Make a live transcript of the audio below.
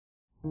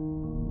Good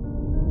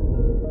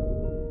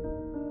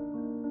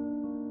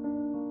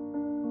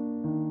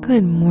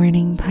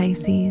morning,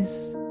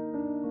 Pisces.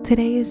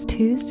 Today is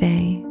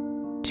Tuesday,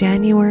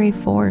 January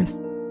 4th,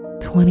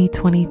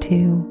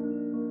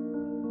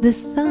 2022. The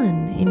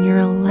sun in your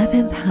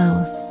 11th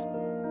house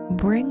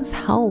brings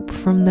help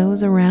from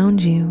those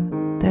around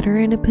you that are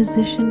in a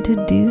position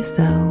to do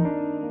so.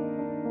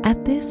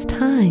 At this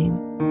time,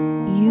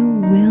 you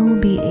will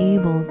be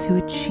able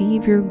to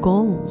achieve your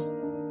goals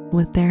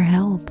with their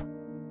help.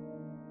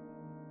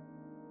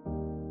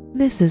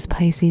 This is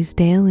Pisces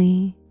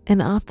Daily, an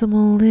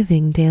optimal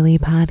living daily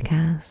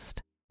podcast.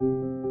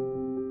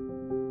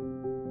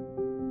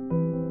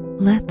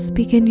 Let's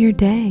begin your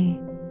day.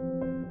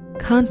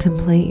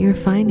 Contemplate your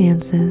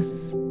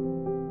finances.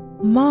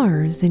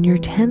 Mars in your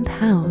 10th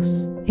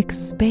house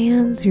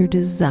expands your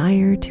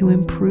desire to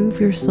improve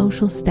your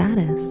social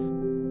status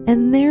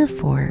and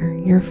therefore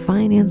your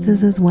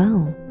finances as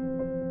well.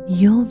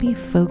 You'll be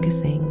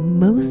focusing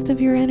most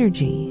of your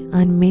energy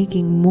on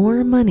making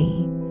more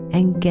money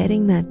and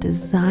getting that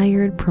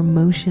desired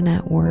promotion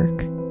at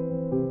work.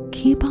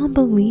 Keep on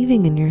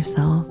believing in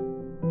yourself,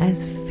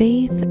 as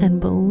faith and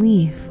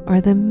belief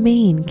are the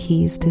main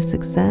keys to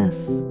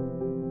success.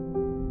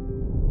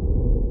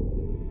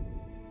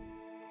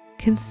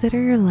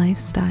 Consider your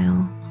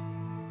lifestyle.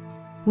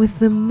 With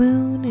the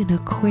moon in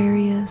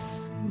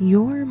Aquarius,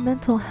 your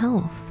mental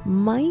health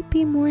might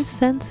be more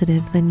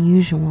sensitive than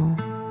usual.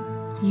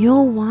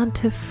 You'll want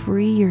to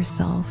free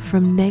yourself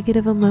from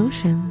negative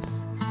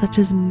emotions such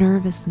as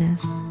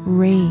nervousness,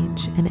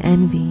 rage, and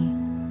envy.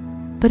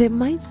 But it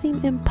might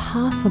seem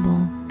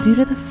impossible due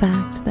to the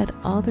fact that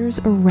others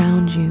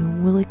around you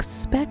will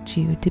expect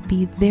you to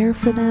be there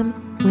for them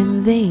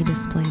when they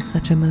display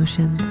such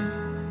emotions.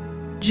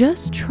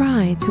 Just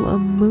try to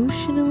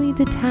emotionally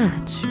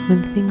detach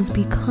when things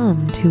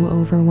become too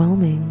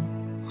overwhelming.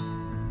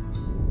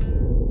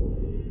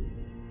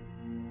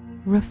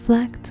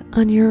 Reflect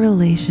on your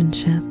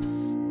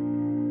relationships.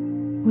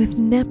 With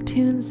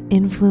Neptune's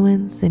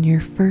influence in your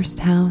first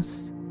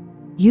house,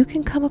 you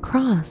can come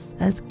across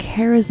as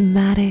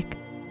charismatic,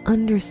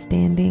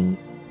 understanding,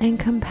 and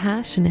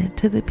compassionate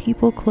to the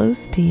people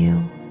close to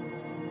you.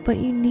 But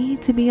you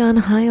need to be on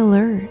high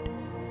alert,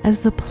 as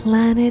the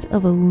planet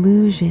of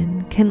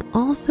illusion can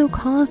also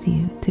cause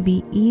you to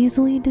be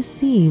easily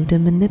deceived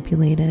and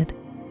manipulated,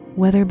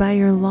 whether by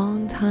your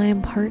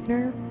longtime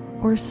partner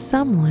or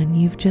someone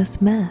you've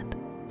just met.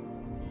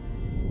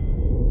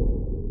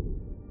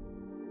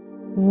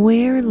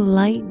 Wear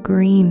light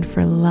green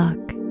for luck.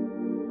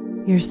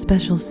 Your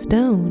special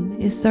stone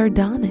is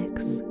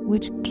sardonyx,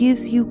 which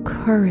gives you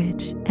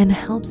courage and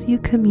helps you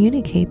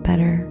communicate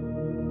better.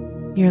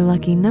 Your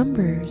lucky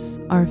numbers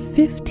are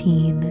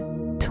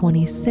 15,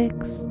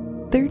 26,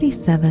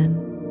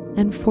 37,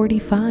 and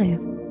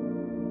 45.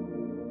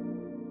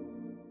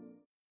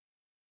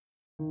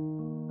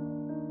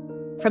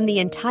 From the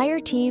entire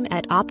team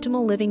at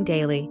Optimal Living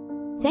Daily,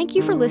 thank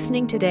you for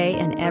listening today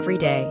and every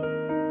day.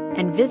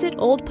 And visit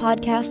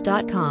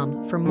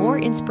oldpodcast.com for more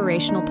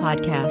inspirational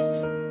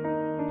podcasts.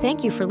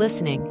 Thank you for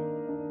listening.